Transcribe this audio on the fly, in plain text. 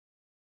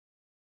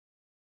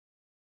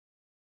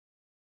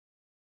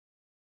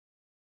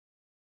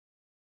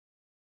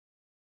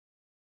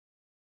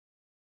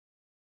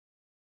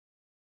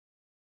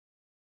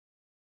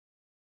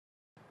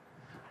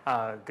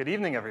Good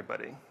evening,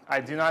 everybody. I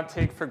do not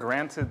take for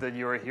granted that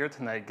you are here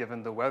tonight,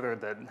 given the weather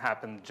that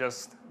happened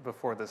just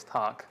before this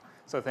talk.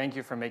 So thank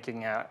you for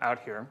making it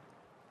out here.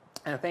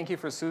 And thank you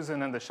for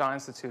Susan and the Shaw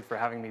Institute for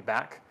having me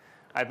back.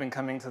 I've been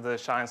coming to the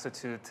Shaw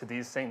Institute to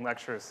these same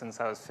lectures since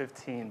I was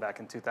 15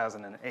 back in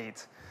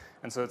 2008.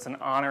 And so it's an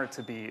honor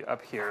to be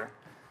up here.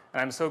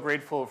 And I'm so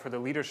grateful for the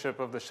leadership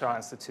of the Shaw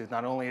Institute,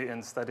 not only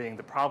in studying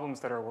the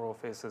problems that our world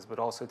faces, but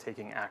also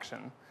taking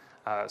action.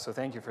 So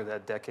thank you for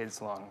that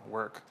decades-long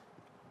work.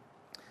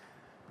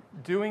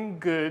 Doing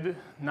good,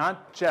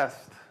 not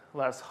just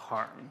less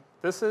harm.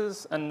 This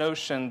is a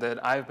notion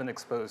that I've been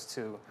exposed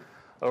to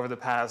over the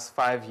past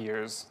 5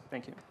 years.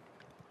 Thank you.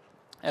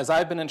 As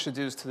I've been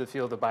introduced to the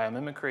field of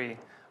biomimicry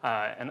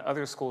and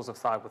other schools of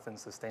thought within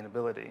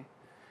sustainability.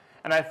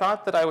 And I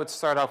thought that I would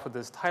start off with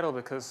this title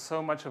because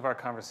so much of our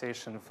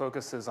conversation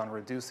focuses on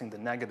reducing the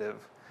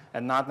negative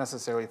and not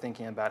necessarily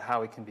thinking about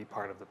how it can be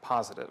part of the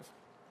positive.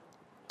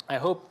 I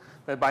hope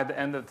that by the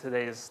end of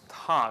today's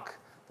talk,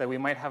 that we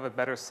might have a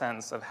better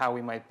sense of how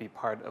we might be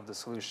part of the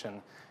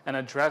solution and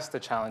address the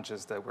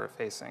challenges that we're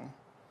facing.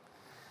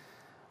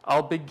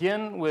 I'll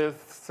begin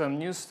with some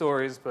news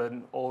stories, but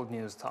old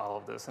news to all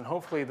of this. And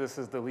hopefully this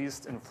is the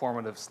least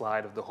informative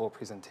slide of the whole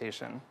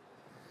presentation.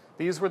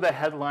 These were the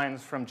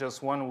headlines from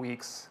just 1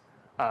 week's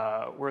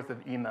worth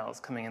of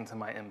emails coming into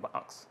my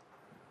inbox.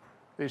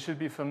 They should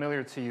be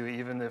familiar to you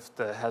even if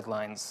the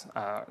headlines,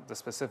 the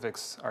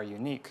specifics are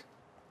unique.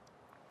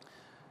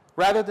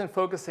 Rather than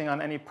focusing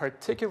on any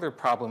particular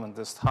problem in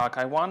this talk,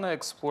 I want to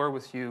explore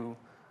with you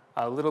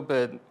a little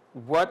bit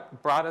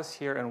what brought us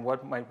here and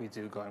what might we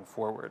do going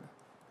forward.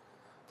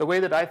 The way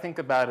that I think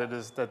about it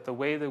is that the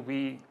way that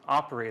we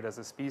operate as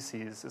a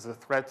species is a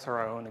threat to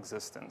our own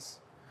existence.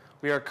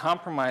 We are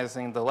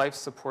compromising the life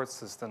support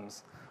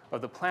systems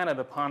of the planet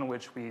upon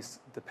which we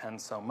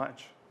depend so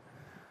much.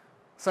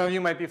 Some of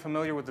you might be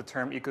familiar with the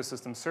term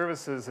ecosystem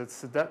services.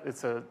 It's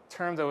a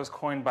term that was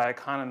coined by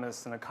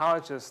economists and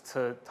ecologists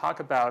to talk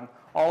about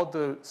all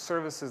the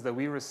services that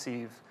we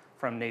receive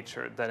from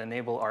nature that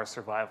enable our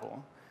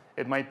survival.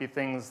 It might be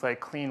things like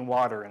clean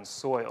water and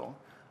soil,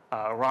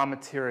 raw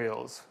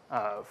materials,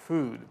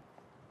 food,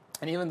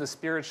 and even the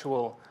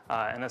spiritual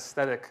and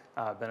aesthetic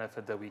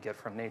benefit that we get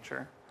from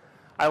nature.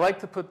 I like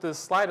to put this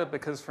slide up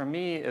because for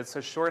me, it's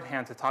a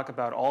shorthand to talk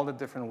about all the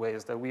different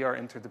ways that we are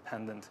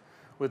interdependent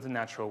with the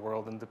natural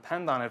world and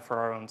depend on it for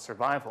our own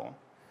survival.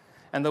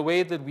 And the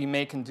way that we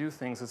make and do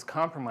things is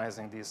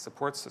compromising these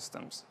support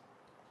systems.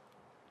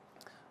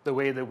 The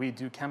way that we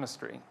do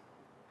chemistry,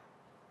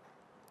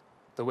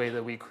 the way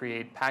that we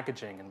create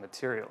packaging and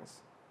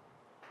materials,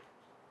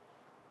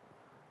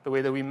 the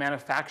way that we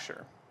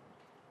manufacture,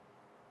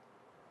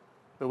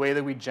 the way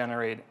that we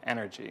generate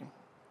energy.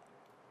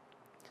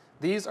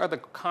 These are the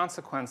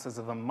consequences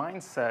of a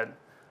mindset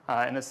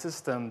in a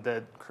system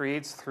that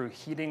creates through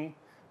heating,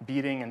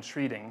 beating, and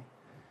treating,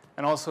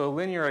 and also a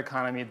linear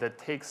economy that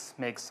takes,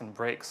 makes, and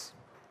breaks.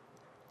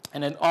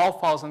 And it all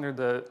falls under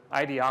the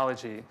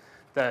ideology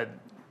that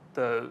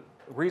the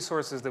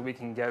resources that we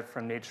can get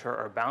from nature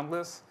are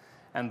boundless,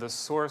 and the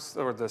source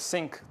or the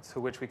sink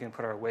to which we can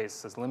put our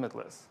waste is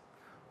limitless,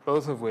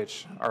 both of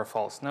which are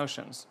false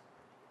notions.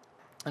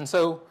 And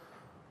so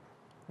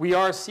we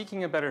are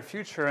seeking a better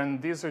future,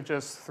 and these are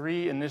just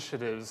 3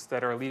 initiatives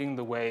that are leading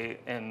the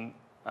way in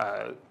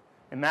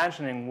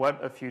imagining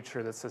what a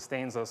future that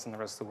sustains us and the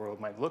rest of the world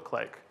might look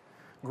like.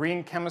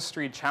 Green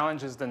chemistry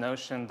challenges the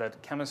notion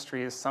that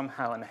chemistry is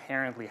somehow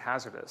inherently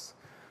hazardous,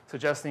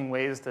 suggesting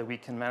ways that we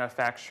can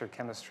manufacture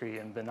chemistry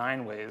in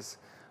benign ways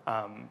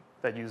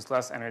that use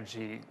less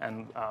energy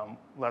and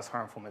less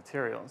harmful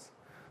materials.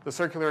 The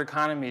circular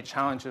economy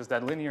challenges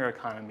that linear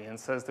economy and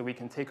says that we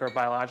can take our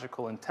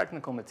biological and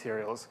technical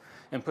materials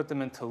and put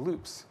them into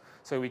loops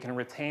so we can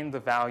retain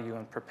the value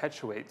and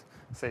perpetuate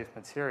safe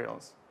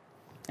materials.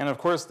 And of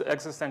course, the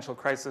existential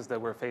crisis that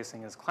we're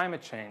facing is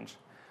climate change.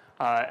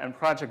 And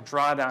Project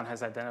Drawdown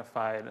has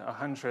identified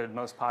 100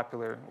 most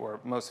popular or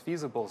most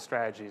feasible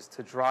strategies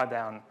to draw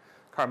down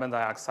carbon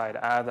dioxide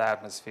out of the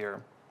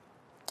atmosphere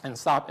and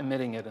stop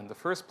emitting it in the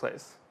first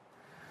place.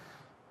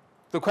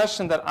 The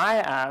question that I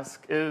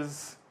ask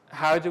is,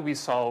 how do we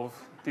solve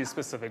these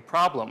specific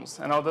problems?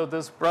 And although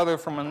this brother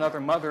from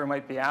another mother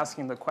might be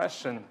asking the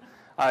question,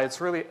 it's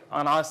really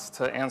on us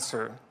to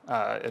answer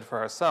it for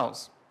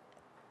ourselves.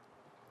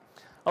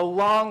 A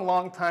long,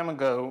 long time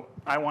ago,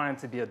 I wanted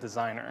to be a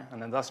designer,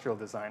 an industrial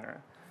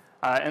designer,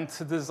 and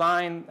to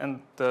design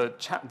and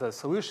the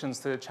solutions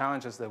to the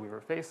challenges that we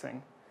were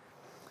facing.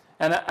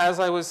 And as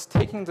I was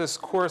taking this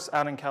course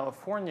out in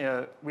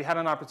California, we had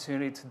an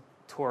opportunity to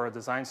tour a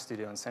design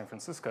studio in San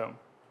Francisco.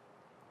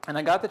 And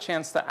I got the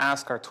chance to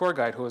ask our tour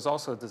guide, who was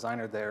also a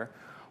designer there,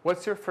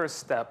 what's your first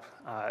step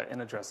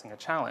in addressing a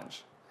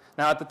challenge?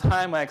 Now, at the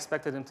time, I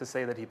expected him to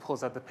say that he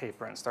pulls out the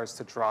paper and starts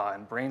to draw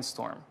and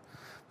brainstorm.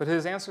 But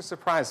his answer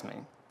surprised me.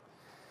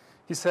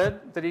 He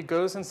said that he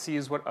goes and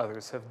sees what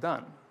others have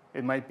done.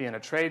 It might be in a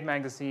trade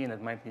magazine,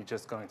 it might be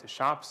just going to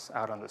shops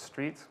out on the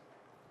street,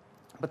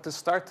 but to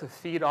start to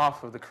feed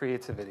off of the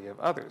creativity of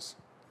others.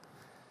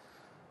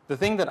 The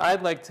thing that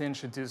I'd like to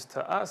introduce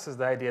to us is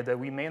the idea that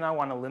we may not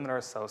want to limit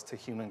ourselves to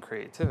human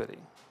creativity.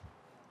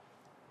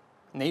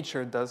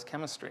 Nature does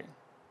chemistry.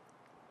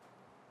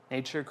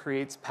 Nature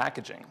creates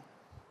packaging.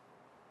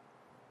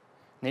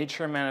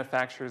 Nature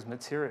manufactures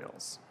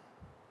materials.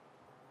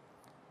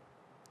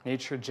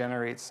 Nature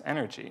generates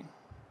energy.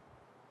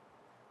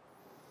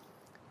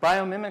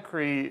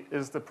 Biomimicry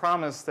is the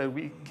promise that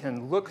we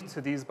can look to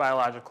these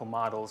biological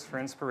models for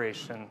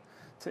inspiration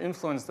to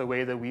influence the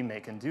way that we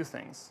make and do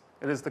things.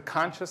 It is the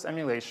conscious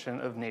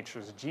emulation of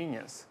nature's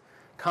genius.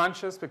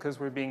 Conscious because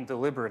we're being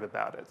deliberate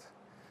about it.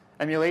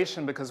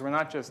 Emulation because we're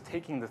not just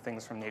taking the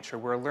things from nature,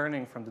 we're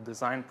learning from the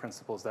design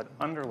principles that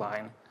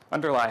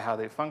underlie how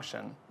they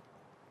function.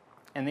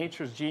 And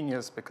nature's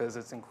genius because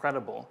it's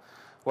incredible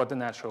what the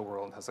natural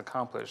world has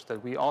accomplished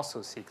that we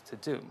also seek to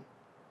do.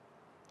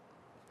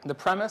 The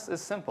premise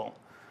is simple.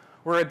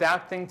 We're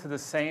adapting to the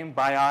same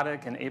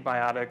biotic and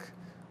abiotic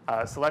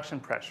selection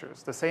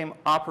pressures, the same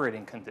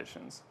operating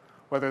conditions,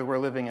 whether we're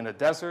living in a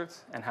desert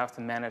and have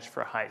to manage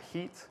for high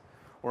heat,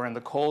 or in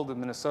the cold of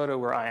Minnesota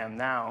where I am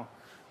now,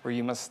 where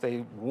you must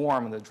stay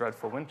warm in the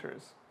dreadful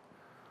winters.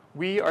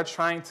 We are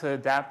trying to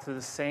adapt to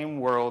the same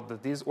world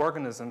that these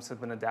organisms have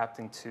been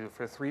adapting to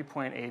for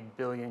 3.8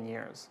 billion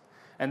years.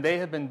 And they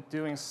have been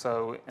doing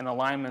so in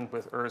alignment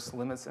with Earth's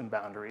limits and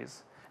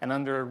boundaries, and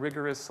under a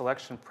rigorous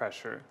selection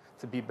pressure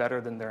to be better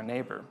than their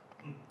neighbor.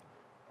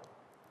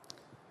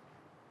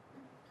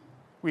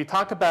 We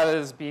talk about it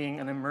as being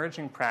an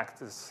emerging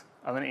practice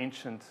of an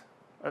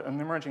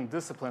emerging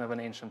discipline of an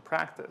ancient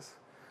practice,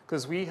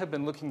 because we have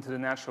been looking to the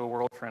natural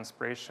world for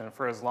inspiration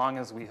for as long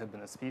as we have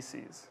been a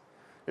species.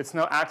 It's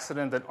no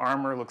accident that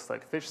armor looks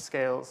like fish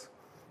scales,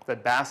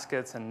 that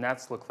baskets and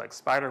nets look like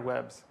spider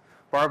webs.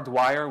 Barbed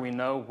wire, we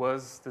know,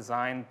 was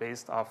designed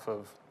based off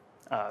of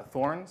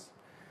thorns.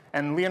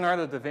 And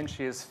Leonardo da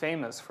Vinci is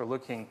famous for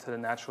looking to the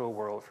natural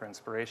world for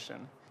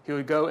inspiration. He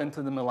would go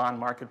into the Milan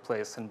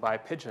marketplace and buy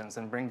pigeons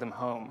and bring them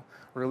home,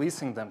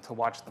 releasing them to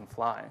watch them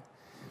fly.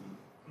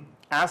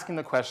 Asking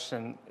the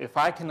question, if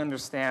I can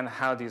understand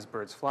how these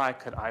birds fly,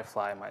 could I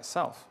fly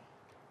myself?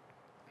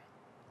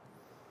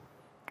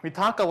 We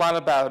talk a lot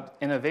about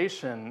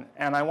innovation,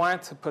 and I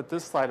wanted to put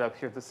this slide up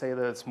here to say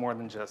that it's more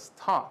than just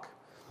talk.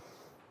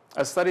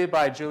 A study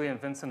by Julian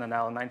Vincent and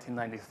al. In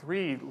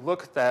 1993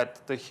 looked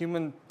at the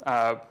human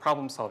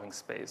problem-solving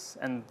space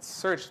and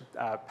searched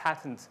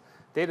patent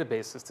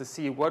databases to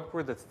see what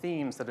were the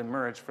themes that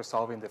emerged for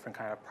solving different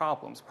kinds of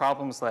problems.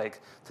 Problems like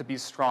to be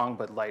strong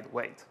but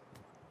lightweight.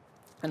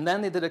 And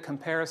then they did a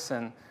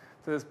comparison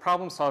to this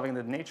problem-solving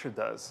that nature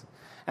does.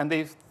 And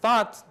they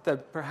thought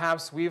that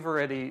perhaps we've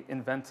already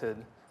invented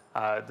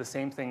the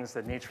same things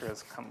that nature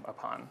has come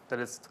upon, that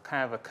it's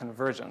kind of a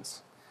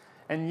convergence.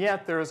 And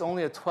yet, there is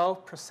only a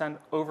 12%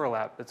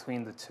 overlap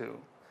between the two.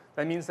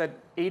 That means that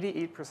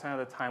 88% of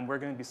the time, we're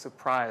going to be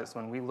surprised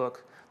when we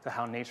look to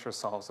how nature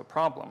solves a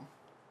problem.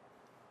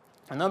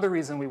 Another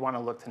reason we want to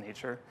look to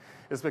nature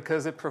is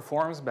because it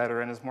performs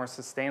better and is more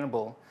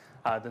sustainable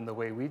than the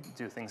way we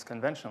do things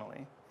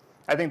conventionally.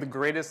 I think the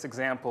greatest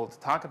example to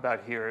talk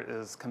about here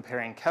is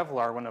comparing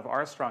Kevlar, one of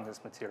our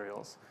strongest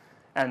materials,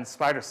 and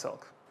spider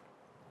silk.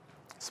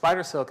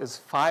 Spider silk is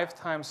 5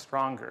 times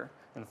stronger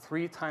and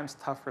 3 times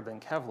tougher than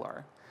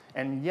Kevlar,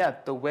 and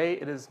yet the way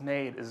it is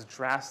made is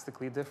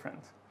drastically different.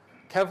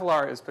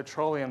 Kevlar is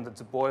petroleum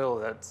that's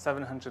boiled at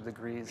 700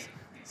 degrees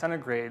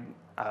centigrade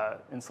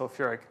in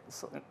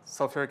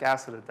sulfuric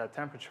acid at that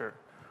temperature,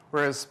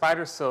 whereas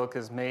spider silk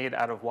is made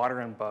out of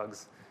water and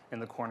bugs in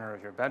the corner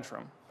of your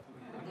bedroom.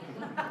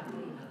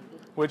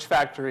 Which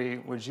factory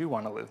would you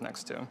want to live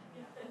next to?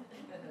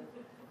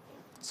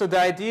 So the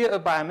idea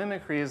of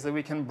biomimicry is that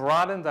we can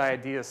broaden the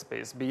idea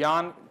space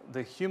beyond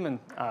the human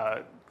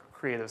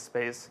creative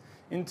space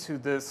into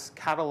this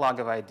catalog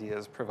of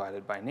ideas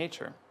provided by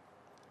nature.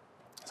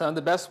 So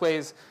the best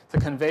ways to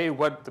convey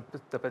what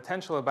the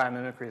potential of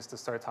biomimicry is to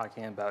start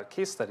talking about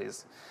case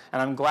studies.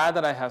 And I'm glad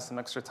that I have some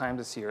extra time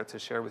this year to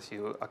share with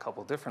you a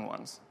couple different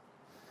ones.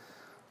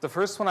 The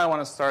first one I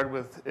want to start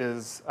with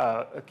is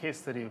a case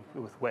study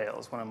with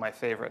whales, one of my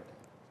favorite.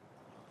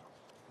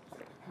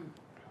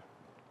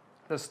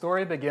 The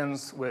story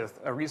begins with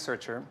a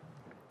researcher,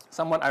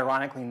 somewhat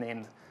ironically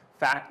named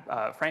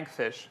Frank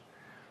Fish,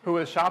 who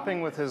was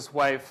shopping with his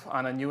wife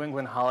on a New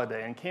England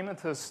holiday and came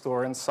into a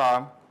store and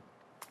saw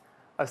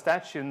a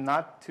statue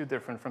not too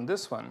different from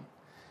this one.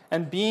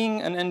 And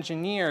being an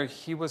engineer,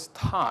 he was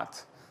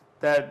taught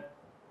that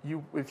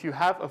if you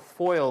have a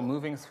foil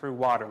moving through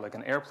water, like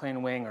an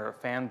airplane wing or a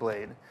fan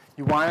blade,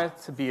 you want it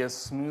to be as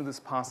smooth as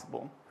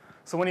possible.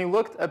 So when he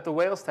looked at the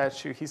whale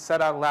statue, he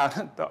said out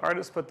loud, the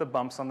artist put the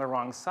bumps on the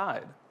wrong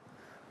side.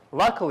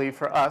 Luckily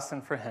for us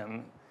and for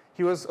him,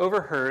 he was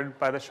overheard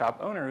by the shop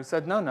owner who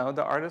said, no,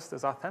 the artist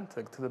is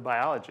authentic to the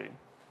biology.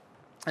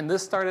 And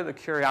this started a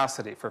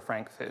curiosity for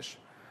Frank Fish,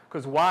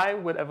 because why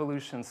would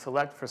evolution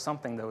select for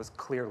something that was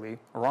clearly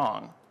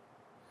wrong?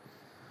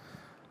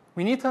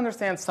 We need to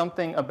understand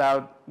something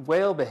about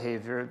whale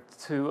behavior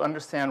to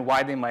understand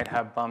why they might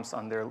have bumps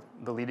on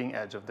the leading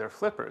edge of their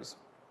flippers.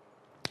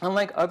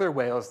 Unlike other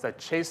whales that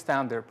chase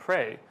down their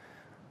prey,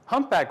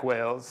 Humpback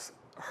whales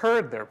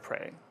herd their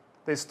prey.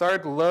 They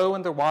start low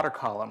in the water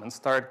column and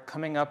start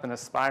coming up in a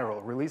spiral,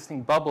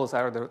 releasing bubbles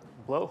out of their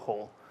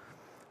blowhole,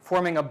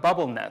 forming a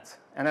bubble net.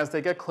 And as they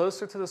get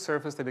closer to the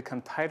surface, they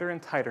become tighter and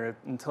tighter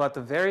until at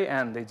the very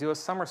end, they do a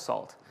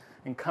somersault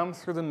and come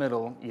through the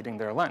middle eating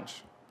their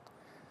lunch.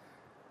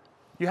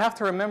 You have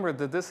to remember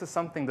that this is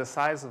something the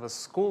size of a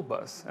school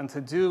bus, and to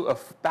do a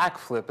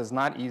backflip is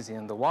not easy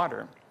in the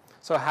water.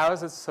 So how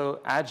is it so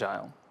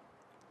agile?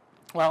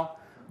 Well,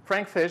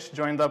 Frank Fish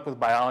joined up with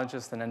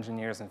biologists and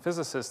engineers and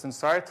physicists and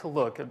started to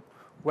look at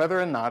whether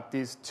or not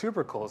these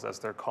tubercles, as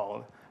they're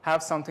called,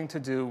 have something to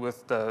do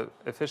with the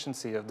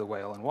efficiency of the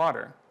whale in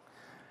water.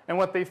 And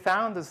what they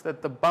found is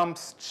that the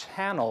bumps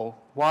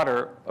channel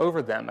water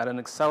over them at an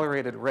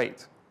accelerated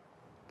rate,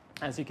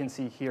 as you can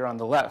see here on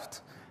the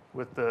left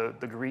with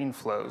the green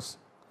flows.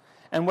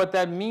 And what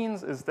that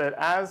means is that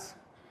as,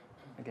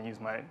 I can use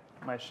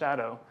my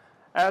shadow,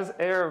 as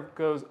air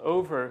goes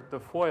over the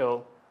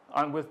foil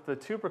with the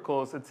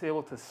tubercles, it's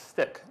able to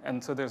stick.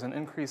 And so there's an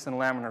increase in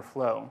laminar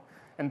flow.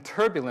 And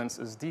turbulence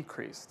is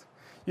decreased.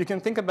 You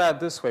can think about it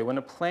this way. When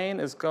a plane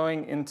is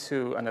going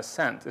into an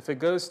ascent, if it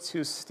goes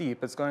too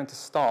steep, it's going to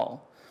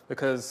stall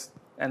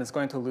and it's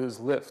going to lose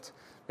lift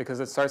because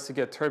it starts to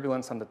get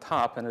turbulence on the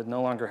top and it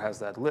no longer has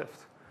that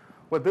lift.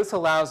 What this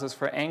allows is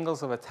for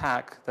angles of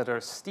attack that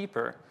are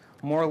steeper,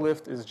 more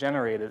lift is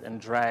generated and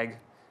drag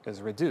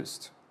is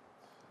reduced.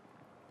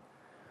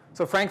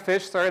 So Frank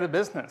Fish started a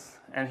business,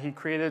 and he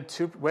created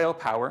whale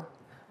power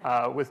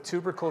with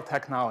tubercle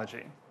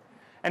technology.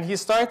 And he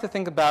started to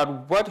think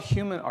about what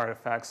human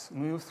artifacts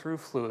move through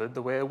fluid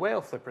the way a whale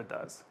flipper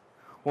does.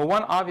 Well,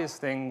 one obvious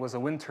thing was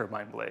a wind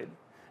turbine blade.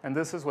 And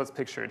this is what's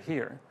pictured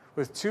here,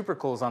 with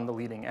tubercles on the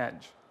leading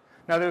edge.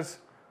 Now, there's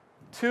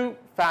two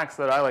facts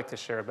that I like to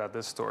share about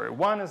this story.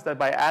 One is that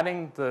by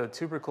adding the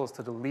tubercles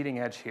to the leading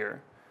edge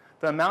here,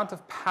 the amount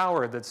of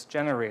power that's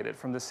generated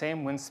from the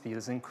same wind speed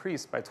is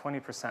increased by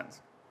 20%.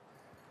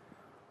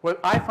 What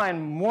I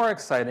find more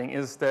exciting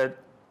is that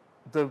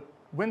the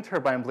wind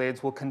turbine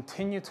blades will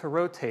continue to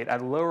rotate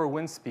at lower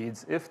wind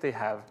speeds if they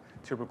have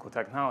tubercle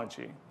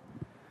technology.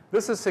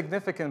 This is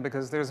significant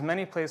because there's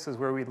many places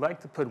where we'd like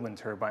to put wind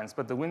turbines,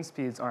 but the wind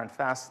speeds aren't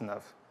fast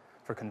enough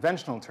for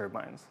conventional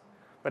turbines.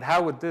 But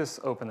how would this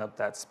open up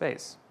that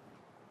space?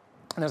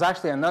 And there's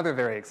actually another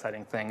very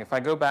exciting thing. If I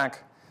go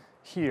back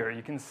here,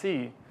 you can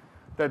see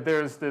that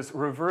there's this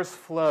reverse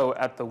flow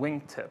at the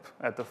wing tip,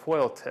 at the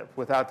foil tip,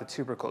 without the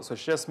tubercles,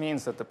 which just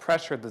means that the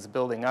pressure that's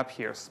building up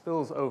here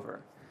spills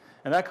over.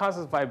 And that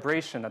causes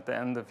vibration at the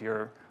end of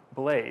your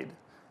blade,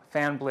 a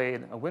fan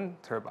blade, a wind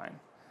turbine.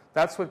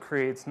 That's what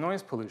creates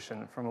noise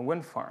pollution from a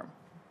wind farm.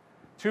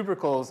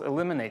 Tubercles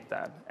eliminate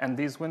that, and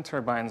these wind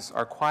turbines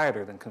are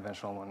quieter than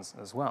conventional ones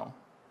as well.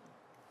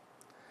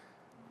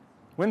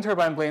 Wind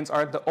turbine blades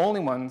are the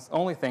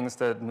only things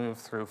that move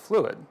through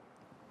fluid.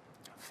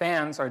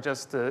 Fans are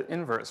just the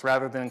inverse.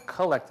 Rather than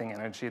collecting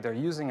energy, they're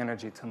using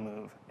energy to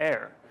move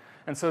air.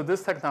 And so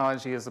this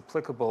technology is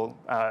applicable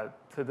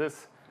to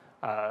this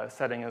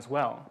setting as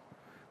well.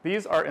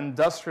 These are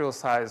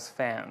industrial-sized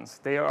fans.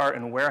 They are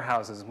in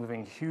warehouses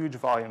moving huge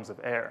volumes of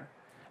air.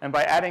 And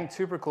by adding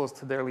tubercles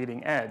to their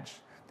leading edge,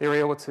 they were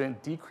able to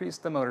decrease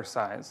the motor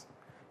size,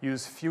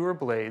 use fewer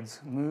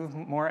blades, move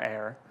more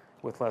air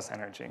with less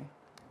energy.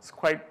 It's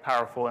quite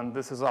powerful, and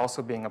this is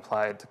also being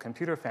applied to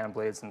computer fan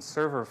blades and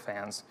server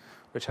fans,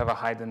 which have a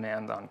high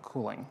demand on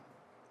cooling.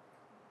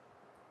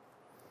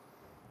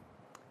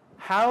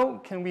 How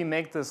can we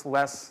make this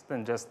less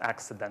than just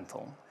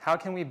accidental? How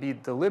can we be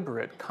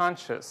deliberate,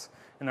 conscious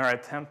in our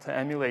attempt to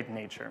emulate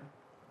nature?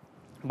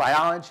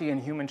 Biology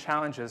and human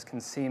challenges can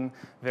seem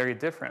very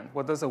different.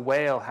 What does a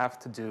whale have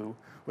to do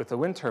with a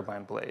wind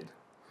turbine blade?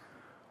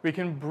 We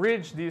can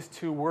bridge these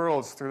two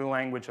worlds through the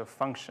language of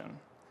function.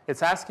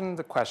 It's asking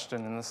the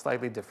question in a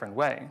slightly different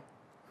way.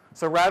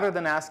 So rather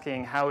than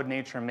asking how would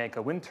nature make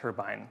a wind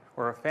turbine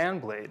or a fan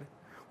blade,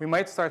 we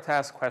might start to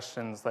ask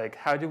questions like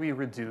how do we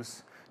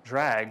reduce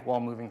drag while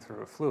moving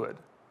through a fluid?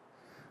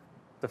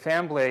 The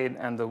fan blade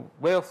and the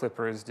whale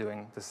flipper is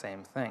doing the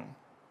same thing.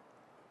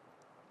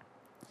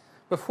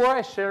 Before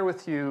I share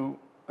with you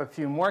a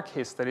few more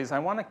case studies, I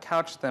want to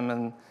couch them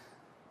in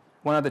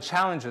one of the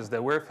challenges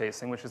that we're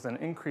facing, which is an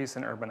increase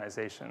in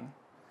urbanization.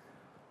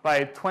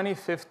 By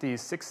 2050,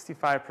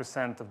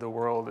 65% of the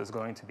world is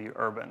going to be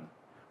urban,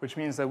 which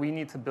means that we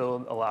need to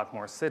build a lot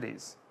more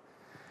cities.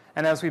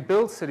 And as we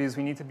build cities,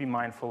 we need to be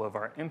mindful of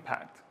our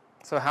impact.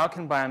 So how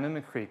can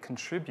biomimicry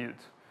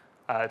contribute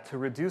to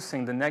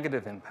reducing the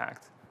negative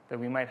impact that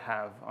we might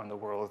have on the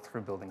world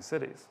through building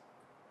cities?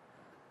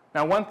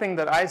 Now, one thing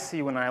that I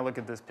see when I look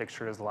at this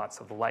picture is lots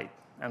of light.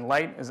 And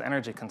light is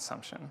energy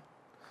consumption.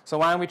 So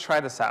why don't we try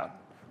this out?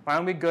 Why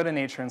don't we go to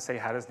nature and say,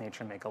 how does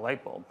nature make a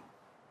light bulb?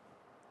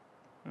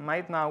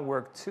 Might not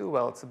work too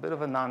well. It's a bit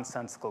of a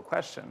nonsensical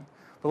question.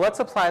 But let's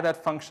apply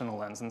that functional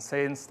lens and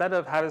say, instead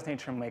of how does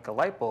nature make a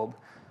light bulb,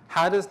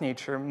 how does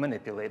nature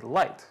manipulate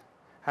light?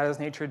 How does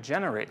nature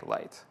generate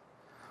light?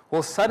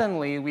 Well,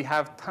 suddenly we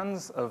have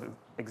tons of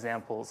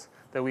examples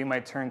that we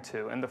might turn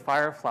to, and the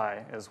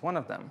firefly is one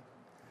of them.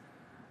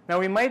 Now,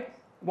 we might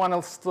want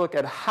to look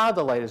at how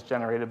the light is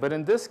generated, but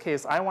in this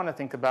case, I want to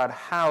think about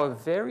how a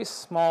very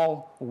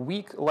small,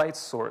 weak light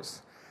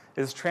source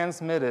is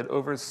transmitted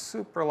over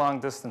super long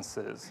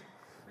distances,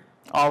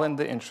 all in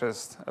the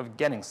interest of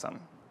getting some.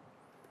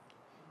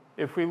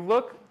 If we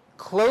look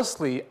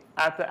closely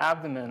at the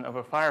abdomen of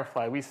a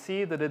firefly, we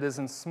see that it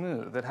isn't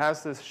smooth. It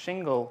has this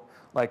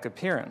shingle-like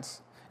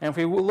appearance. And if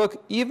we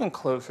look even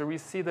closer, we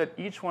see that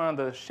each one of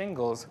the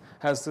shingles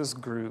has this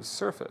grooved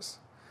surface.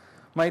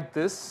 Might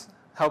this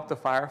help the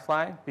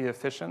firefly be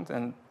efficient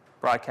in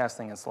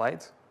broadcasting its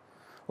light?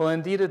 Well,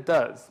 indeed it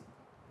does.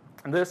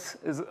 This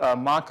is a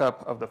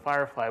mock-up of the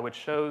firefly, which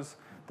shows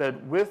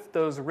that with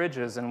those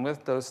ridges and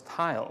with those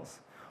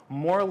tiles,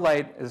 more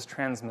light is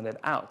transmitted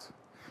out.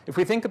 If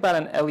we think about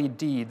an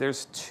LED,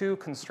 there's two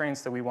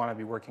constraints that we want to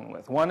be working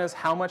with. One is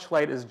how much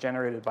light is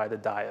generated by the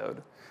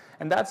diode.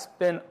 And that's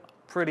been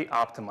pretty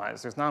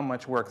optimized. There's not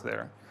much work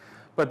there.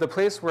 But the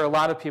place where a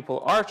lot of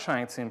people are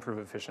trying to improve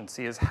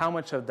efficiency is how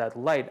much of that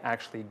light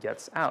actually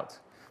gets out,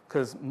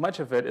 because much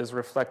of it is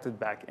reflected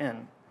back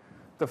in.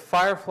 The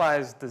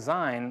firefly's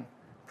design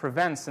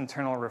prevents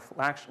internal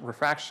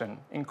refraction,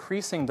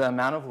 increasing the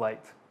amount of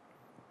light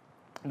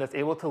that's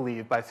able to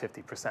leave by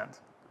 50%.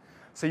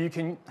 So you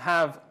can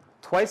have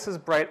twice as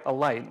bright a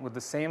light with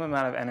the same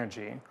amount of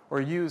energy,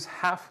 or use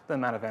half the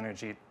amount of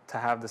energy to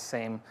have the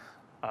same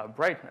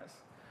brightness.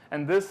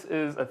 And this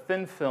is a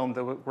thin film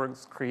that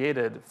was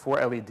created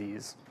for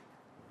LEDs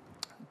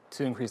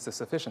to increase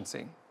this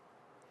efficiency.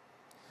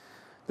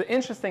 The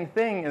interesting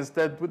thing is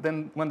that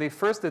when they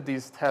first did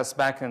these tests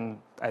back in,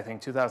 I think,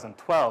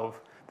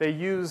 2012, they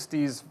used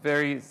these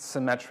very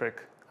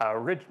symmetric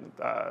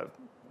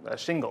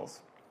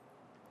shingles.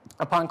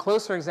 Upon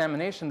closer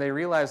examination, they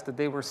realized that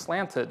they were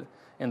slanted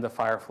in the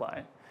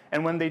firefly.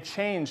 And when they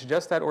changed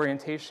just that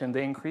orientation,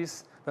 they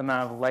increased the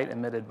amount of light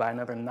emitted by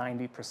another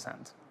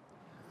 90%.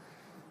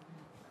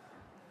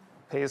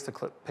 Pays to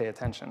pay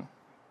attention.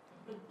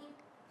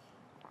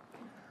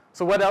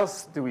 So what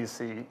else do we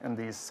see in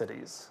these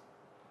cities?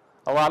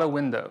 A lot of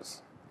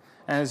windows.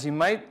 And as you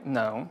might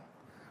know,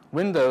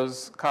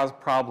 windows cause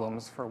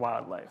problems for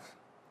wildlife.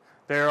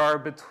 There are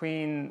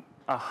between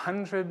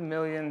 100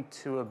 million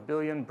to 1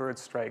 billion bird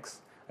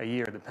strikes a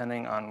year,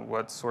 depending on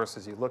what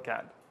sources you look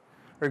at.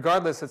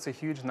 Regardless, it's a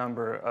huge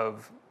number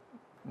of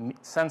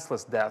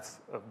senseless deaths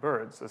of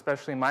birds,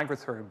 especially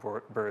migratory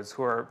birds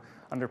who are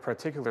under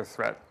particular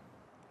threat.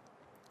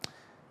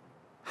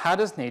 How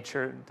does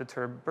nature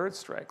deter bird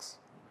strikes?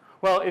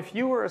 Well, if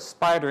you were a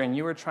spider and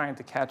you were trying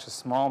to catch a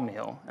small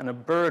meal and a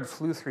bird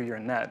flew through your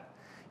net,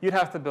 you'd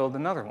have to build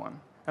another one.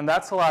 And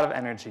that's a lot of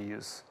energy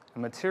use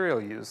and material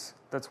use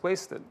that's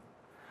wasted.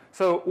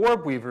 So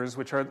orb weavers,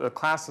 which are the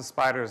class of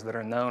spiders that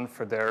are known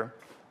for their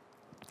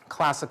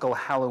classical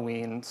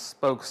Halloween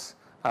spokes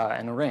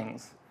and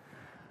rings,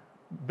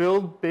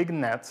 build big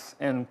nets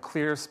in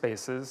clear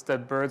spaces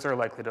that birds are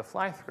likely to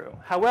fly through.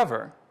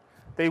 However,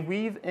 they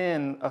weave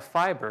in a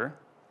fiber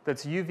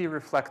that's UV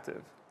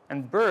reflective.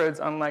 And birds,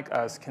 unlike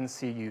us, can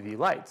see UV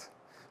light.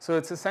 So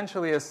it's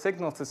essentially a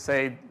signal to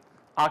say,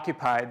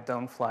 occupied,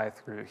 don't fly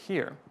through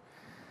here.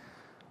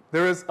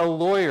 There is a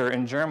lawyer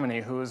in Germany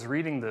who was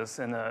reading this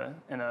in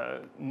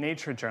a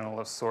nature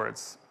journal of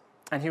sorts.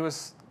 And he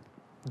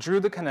drew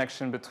the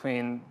connection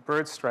between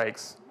bird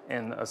strikes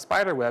in a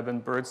spider web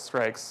and bird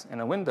strikes in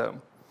a window.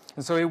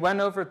 And so he went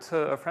over to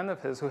a friend of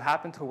his who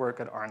happened to work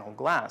at Arnold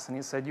Glass. And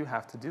he said, you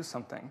have to do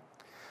something.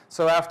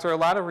 So after a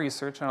lot of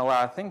research and a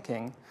lot of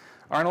thinking,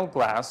 Arnold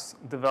Glass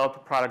developed a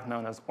product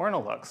known as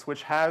Ornolux,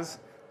 which has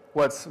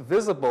what's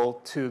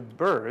visible to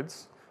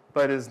birds,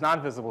 but is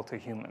not visible to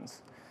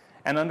humans.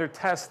 And under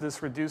test,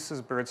 this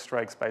reduces bird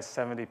strikes by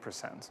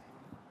 70%.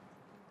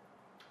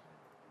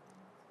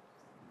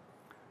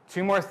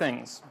 Two more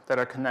things that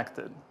are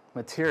connected: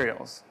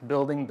 materials,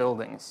 building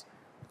buildings.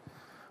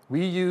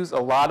 We use a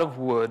lot of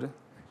wood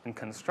in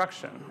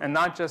construction, and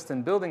not just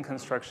in building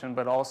construction,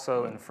 but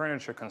also in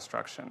furniture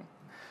construction.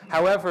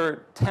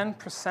 However,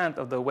 10%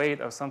 of the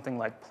weight of something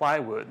like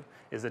plywood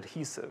is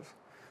adhesive,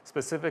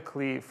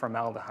 specifically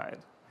formaldehyde.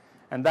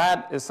 And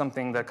that is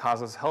something that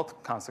causes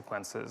health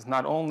consequences,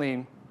 not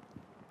only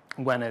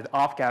when it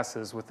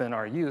off-gasses within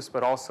our use,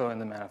 but also in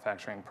the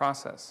manufacturing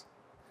process.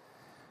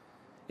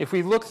 If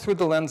we look through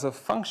the lens of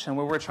function,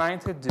 what we're trying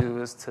to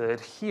do is to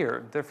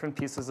adhere different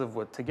pieces of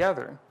wood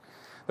together.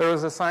 There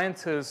was a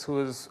scientist who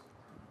was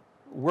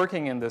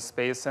working in this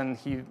space, and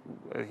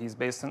he's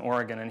based in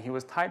Oregon, and he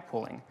was tide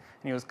pooling,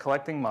 and he was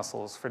collecting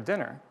mussels for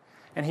dinner.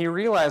 And he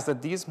realized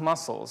that these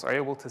mussels are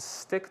able to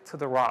stick to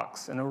the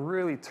rocks in a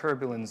really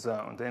turbulent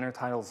zone, the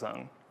intertidal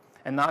zone,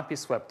 and not be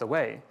swept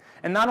away.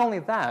 And not only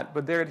that,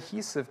 but their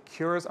adhesive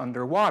cures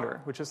underwater,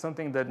 which is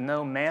something that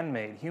no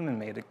man-made,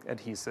 human-made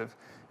adhesive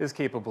is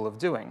capable of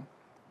doing.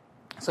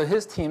 So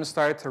his team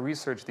started to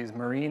research these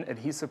marine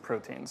adhesive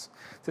proteins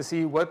to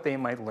see what they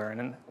might learn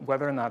and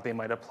whether or not they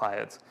might apply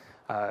it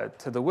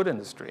to the wood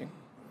industry.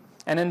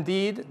 And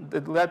indeed,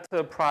 it led to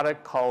a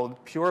product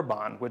called Pure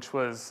Bond, which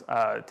was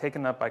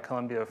taken up by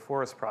Columbia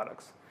Forest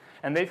Products.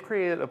 And they've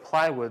created a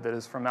plywood that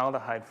is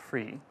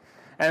formaldehyde-free.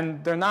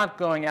 And they're not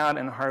going out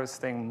and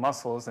harvesting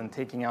mussels and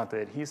taking out the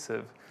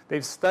adhesive.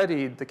 They've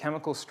studied the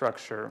chemical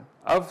structure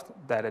of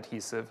that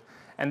adhesive,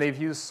 and they've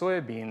used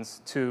soybeans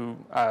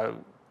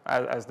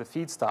as the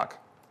feedstock.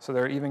 So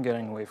they're even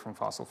getting away from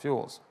fossil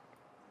fuels.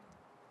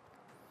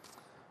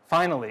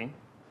 Finally,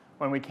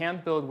 when we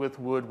can't build with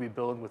wood, we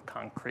build with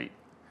concrete.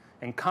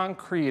 And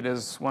concrete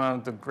is one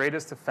of the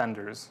greatest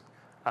offenders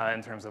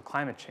in terms of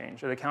climate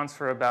change. It accounts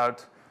for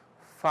about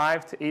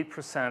 5 to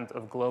 8%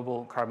 of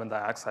global carbon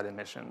dioxide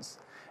emissions.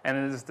 And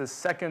it is the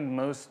second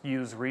most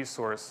used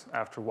resource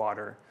after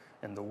water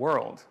in the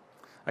world,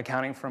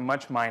 accounting for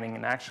much mining.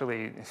 And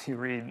actually, if you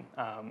read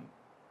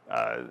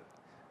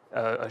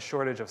a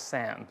shortage of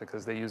sand,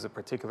 because they use a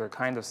particular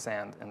kind of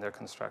sand in their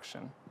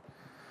construction.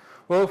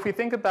 Well, if we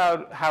think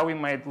about how we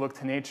might look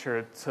to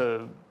nature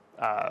to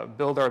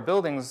build our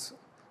buildings,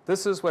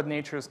 this is what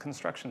nature's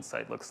construction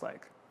site looks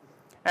like.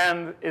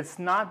 And it's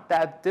not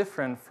that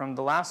different from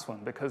the last one,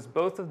 because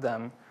both of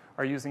them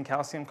are using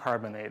calcium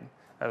carbonate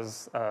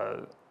as,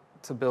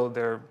 to build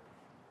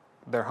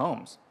their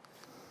homes.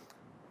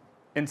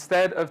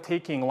 Instead of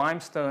taking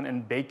limestone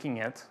and baking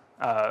it,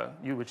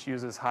 which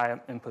uses high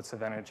inputs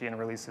of energy and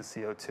releases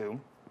CO2,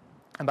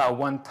 about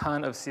 1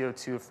 ton of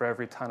CO2 for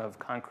every ton of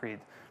concrete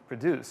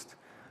produced,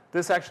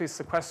 this actually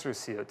sequesters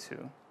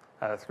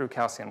CO2 through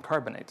calcium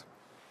carbonate.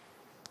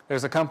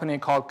 There's a company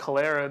called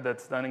Calera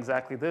that's done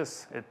exactly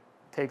this. It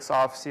takes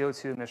off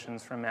CO2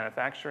 emissions from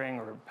manufacturing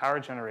or power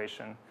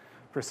generation,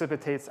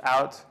 precipitates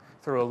out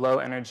through a low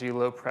energy,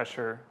 low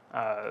pressure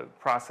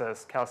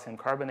process calcium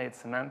carbonate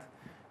cement,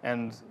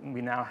 and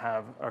we now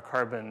have a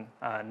carbon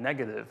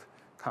negative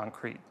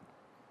concrete.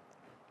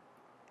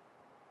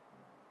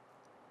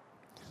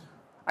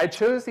 I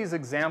chose these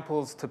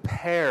examples to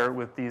pair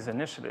with these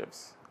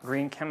initiatives,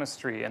 green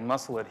chemistry and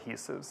mussel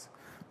adhesives,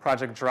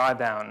 Project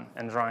Drawdown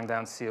and drawing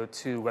down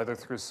CO2, whether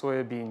through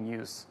soybean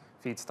use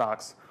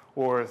feedstocks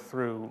or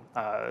through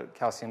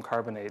calcium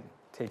carbonate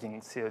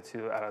taking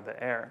CO2 out of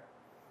the air.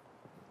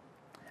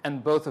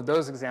 And both of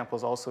those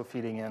examples also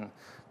feeding in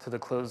to the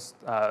closed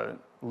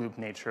loop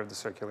nature of the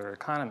circular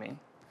economy.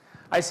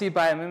 I see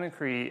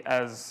biomimicry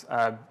as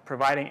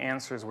providing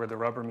answers where the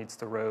rubber meets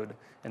the road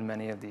in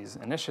many of these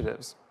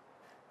initiatives.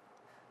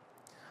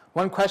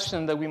 One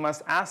question that we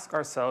must ask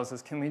ourselves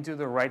is, can we do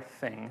the right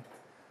thing,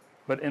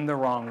 but in the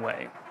wrong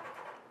way?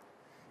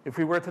 If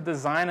we were to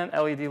design an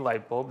LED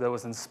light bulb that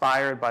was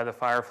inspired by the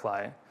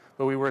firefly,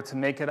 but we were to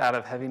make it out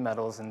of heavy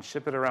metals and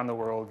ship it around the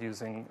world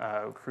using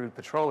crude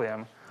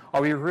petroleum,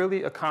 are we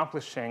really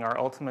accomplishing our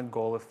ultimate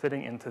goal of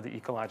fitting into the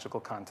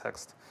ecological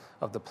context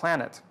of the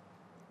planet?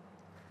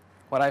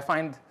 What I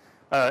find,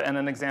 and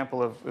an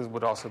example of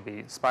would also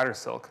be spider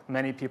silk.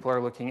 Many people are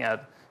looking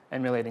at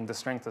emulating the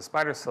strength of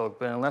spider silk,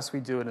 but unless we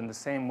do it in the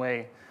same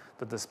way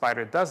that the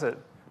spider does it,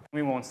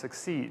 we won't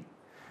succeed.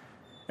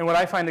 And what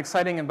I find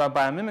exciting about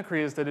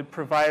biomimicry is that it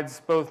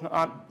provides both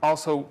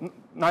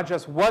not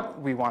just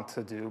what we want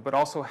to do, but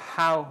also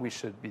how we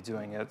should be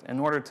doing it in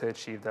order to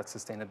achieve that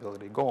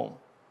sustainability goal.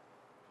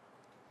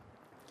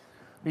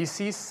 We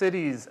see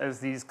cities as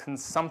these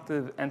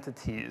consumptive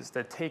entities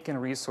that take in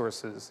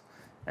resources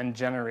and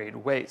generate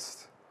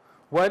waste.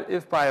 What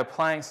if by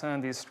applying some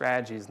of these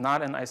strategies,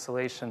 not in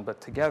isolation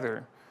but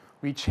together,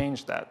 we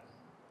change that?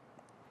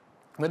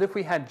 What if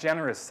we had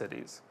generous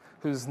cities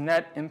whose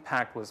net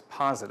impact was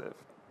positive?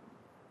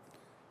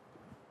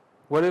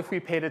 What if we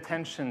paid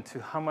attention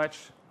to how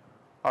much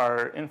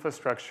our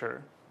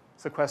infrastructure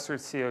sequestered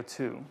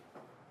CO2,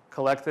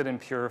 collected and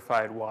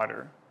purified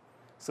water,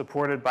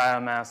 supported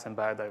biomass and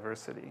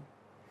biodiversity,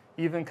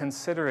 even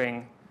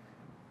considering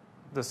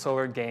the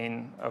solar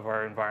gain of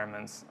our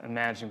environments and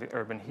managing the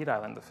urban heat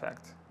island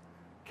effect?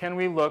 Can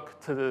we look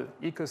to the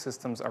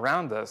ecosystems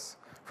around us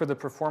for the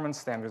performance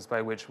standards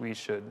by which we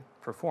should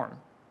perform?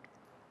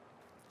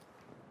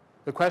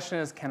 The question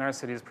is, can our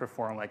cities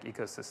perform like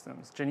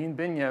ecosystems? Janine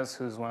Benyus,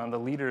 who's one of the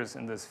leaders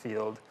in this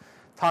field,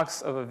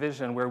 talks of a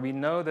vision where we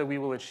know that we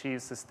will achieve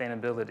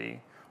sustainability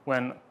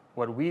when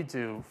what we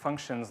do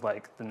functions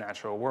like the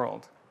natural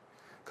world.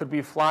 Could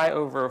we fly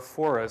over a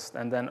forest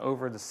and then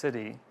over the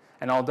city?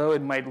 And although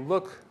it might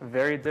look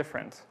very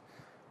different,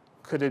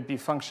 could it be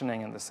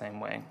functioning in the same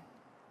way?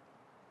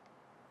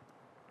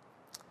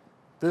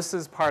 This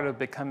is part of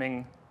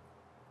becoming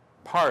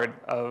part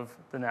of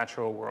the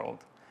natural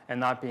world and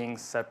not being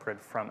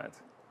separate from it.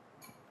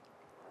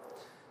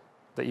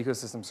 The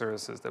ecosystem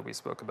services that we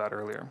spoke about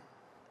earlier.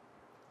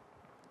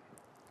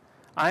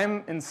 I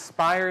am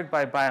inspired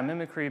by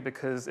biomimicry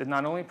because it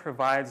not only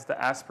provides the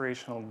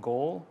aspirational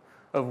goal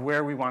of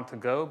where we want to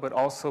go, but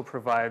also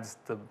provides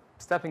the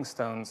stepping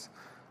stones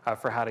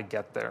for how to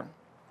get there.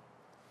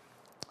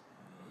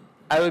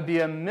 I would be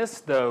amiss,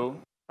 though,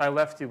 if I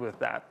left you with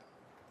that.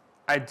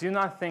 I do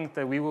not think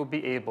that we will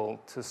be able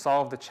to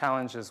solve the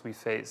challenges we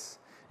face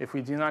if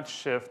we do not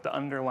shift the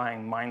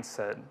underlying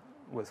mindset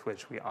with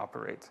which we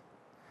operate.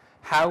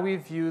 How we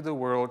view the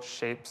world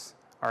shapes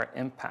our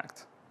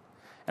impact.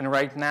 And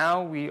right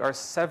now, we are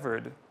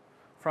severed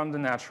from the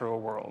natural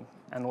world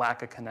and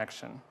lack a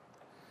connection.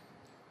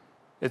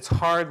 It's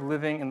hard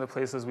living in the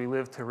places we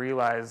live to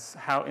realize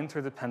how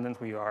interdependent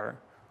we are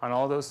on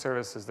all those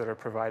services that are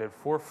provided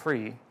for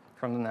free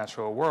from the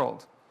natural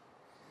world.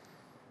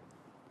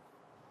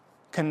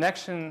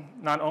 Connection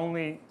not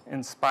only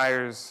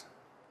inspires,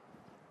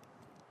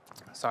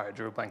 sorry, I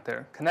drew a blank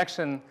there.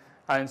 Connection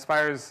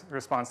inspires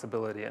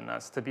responsibility in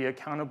us to be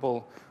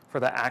accountable for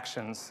the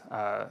actions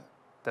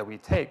that we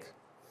take.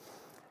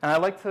 And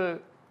I'd like to,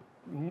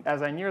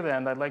 as I near the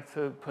end, I'd like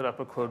to put up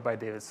a quote by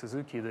David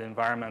Suzuki, the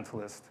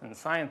environmentalist and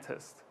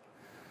scientist,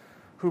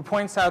 who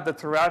points out that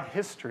throughout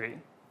history,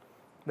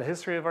 the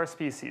history of our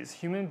species,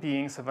 human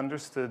beings have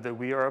understood that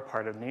we are a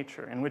part of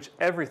nature in which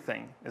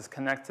everything is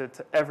connected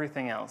to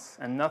everything else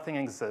and nothing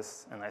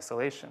exists in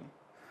isolation.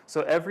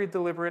 So every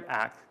deliberate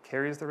act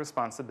carries the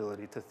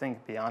responsibility to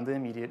think beyond the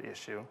immediate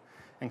issue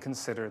and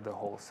consider the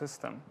whole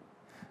system.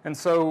 And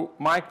so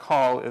my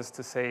call is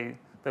to say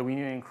that we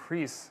need to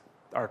increase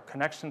our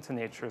connection to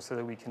nature so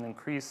that we can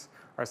increase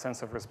our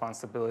sense of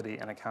responsibility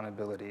and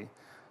accountability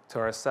to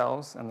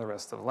ourselves and the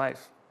rest of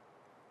life.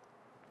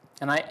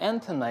 And I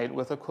end tonight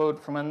with a quote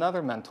from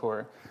another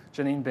mentor,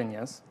 Janine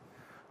Binyas,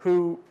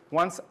 who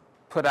once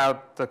put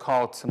out the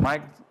call to my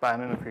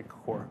biomimicry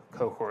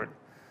cohort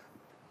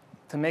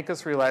to make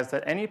us realize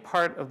that any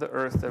part of the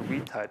earth that we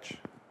touch,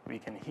 we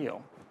can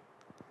heal.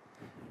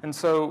 And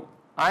so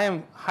I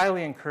am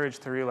highly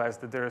encouraged to realize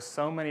that there are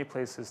so many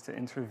places to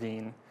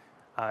intervene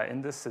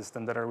in this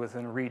system that are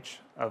within reach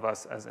of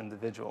us as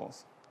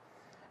individuals.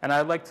 And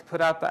I'd like to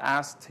put out the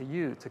ask to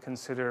you to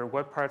consider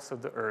what parts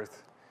of the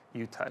earth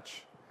you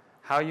touch,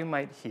 how you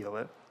might heal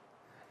it,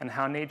 and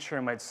how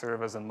nature might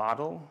serve as a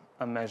model,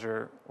 a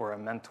measure, or a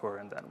mentor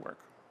in that work.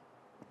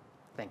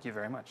 Thank you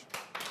very much.